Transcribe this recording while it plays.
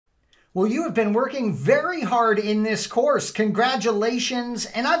Well, you have been working very hard in this course. Congratulations.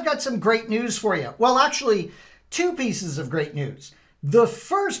 And I've got some great news for you. Well, actually, two pieces of great news. The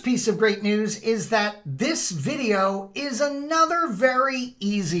first piece of great news is that this video is another very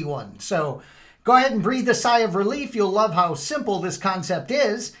easy one. So go ahead and breathe a sigh of relief. You'll love how simple this concept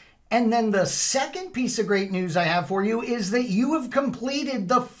is. And then the second piece of great news I have for you is that you have completed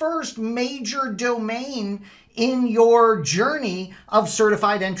the first major domain in your journey of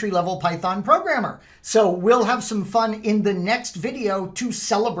certified entry-level Python programmer. So we'll have some fun in the next video to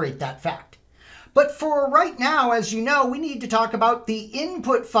celebrate that fact. But for right now, as you know, we need to talk about the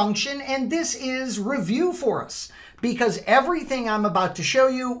input function, and this is review for us because everything I'm about to show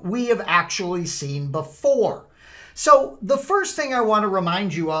you, we have actually seen before. So the first thing I want to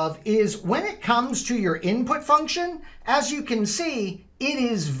remind you of is when it comes to your input function, as you can see, it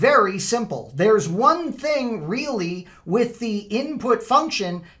is very simple. There's one thing really with the input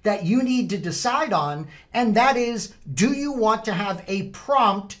function that you need to decide on, and that is, do you want to have a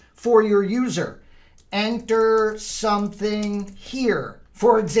prompt for your user? Enter something here,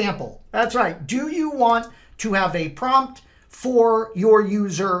 for example. That's right. Do you want to have a prompt for your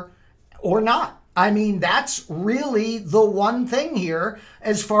user or not? I mean, that's really the one thing here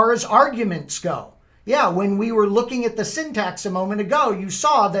as far as arguments go. Yeah, when we were looking at the syntax a moment ago, you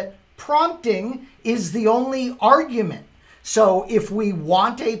saw that prompting is the only argument. So if we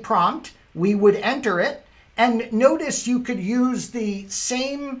want a prompt, we would enter it. And notice you could use the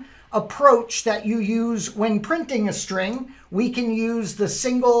same approach that you use when printing a string. We can use the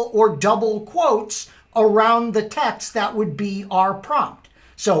single or double quotes around the text that would be our prompt.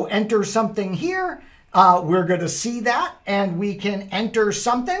 So enter something here, we're going to see that, and we can enter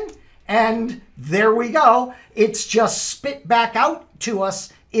something, and there we go. It's just spit back out to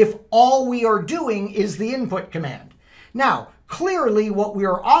us if all we are doing is the input command. Now, clearly what we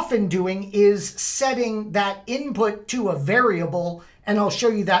are often doing is setting that input to a variable, and I'll show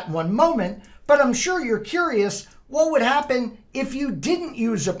you that in one moment, but I'm sure you're curious, what would happen if you didn't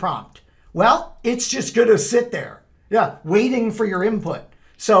use a prompt? Well, it's just going to sit there, waiting for your input.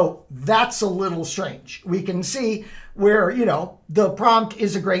 So that's a little strange. We can see where, the prompt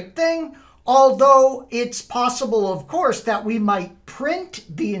is a great thing, although it's possible, of course, that we might print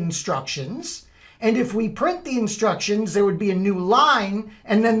the instructions. And if we print the instructions, there would be a new line,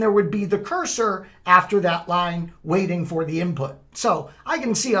 and then there would be the cursor after that line waiting for the input. So I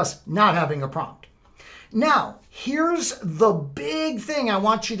can see us not having a prompt. Now, here's the big thing I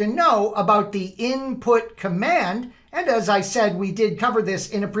want you to know about the input command. And as I said, we did cover this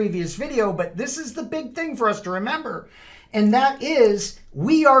in a previous video, but this is the big thing for us to remember. And that is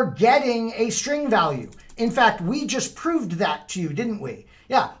we are getting a string value. In fact, we just proved that to you, didn't we?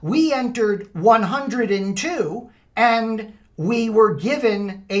 Yeah, we entered 102 and we were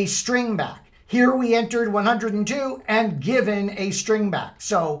given a string back. Here we entered 102 and given a string back.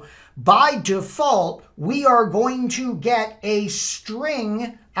 So by default, we are going to get a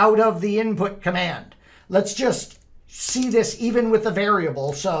string out of the input command. Let's just see this even with a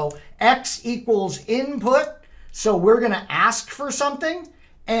variable. So x equals input. So we're going to ask for something,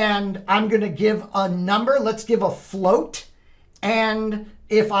 and I'm going to give a number. Let's give a float. And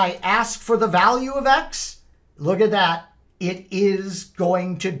if I ask for the value of x, look at that. It is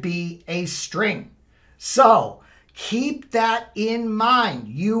going to be a string. So keep that in mind.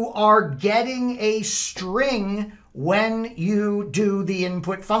 You are getting a string when you do the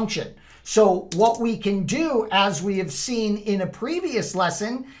input function. So what we can do, as we have seen in a previous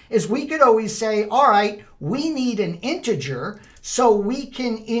lesson, is we could always say, all right, we need an integer, so we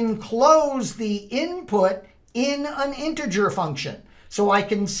can enclose the input in an integer function. So I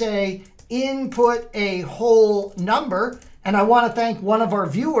can say input a whole number, and I want to thank one of our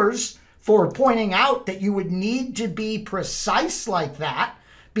viewers for pointing out that you would need to be precise like that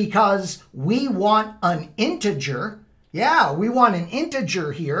because we want an integer. Yeah, we want an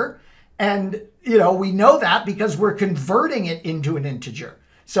integer here. And, we know that because we're converting it into an integer.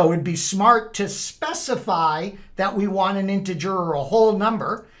 So it'd be smart to specify that we want an integer or a whole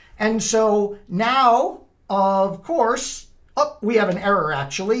number. And so now, of course, we have an error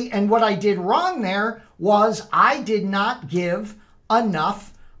actually. And what I did wrong there was I did not give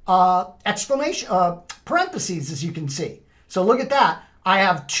enough parentheses, as you can see. So look at that. I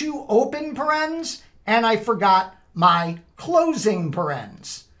have two open parens and I forgot my closing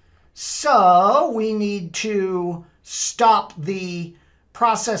parens. So we need to stop the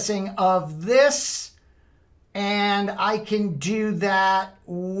processing of this, and I can do that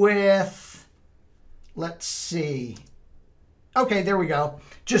with, let's see. Okay, there we go.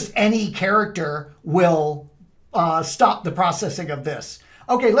 Just any character will stop the processing of this.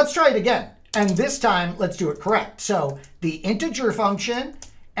 Okay, let's try it again. And this time, let's do it correct. So the integer function,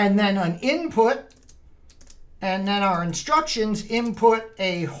 and then an input, and then our instructions, input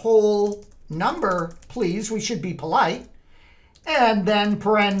a whole number, please. We should be polite. And then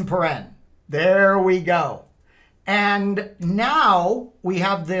paren. There we go. And now we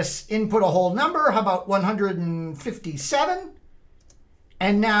have this input a whole number. How about 157?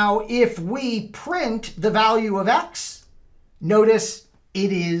 And now if we print the value of x, notice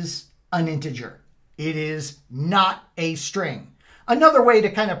it is an integer. It is not a string. Another way to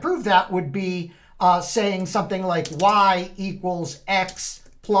kind of prove that would be saying something like y equals x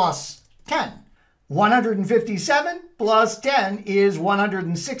plus 10. 157 plus 10 is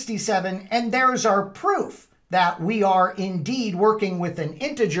 167, and there's our proof that we are indeed working with an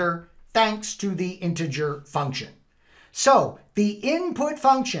integer thanks to the integer function. So the input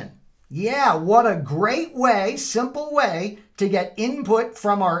function, yeah, what a great way, simple way to get input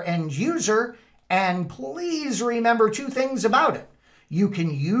from our end user. And please remember two things about it. You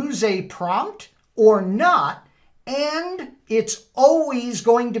can use a prompt or not, and it's always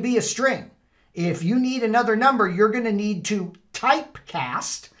going to be a string. If you need another number, you're going to need to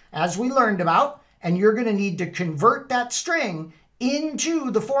typecast, as we learned about, and you're going to need to convert that string into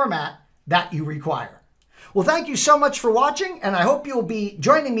the format that you require. Well, thank you so much for watching, and I hope you'll be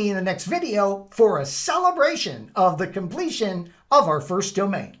joining me in the next video for a celebration of the completion of our first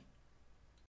domain.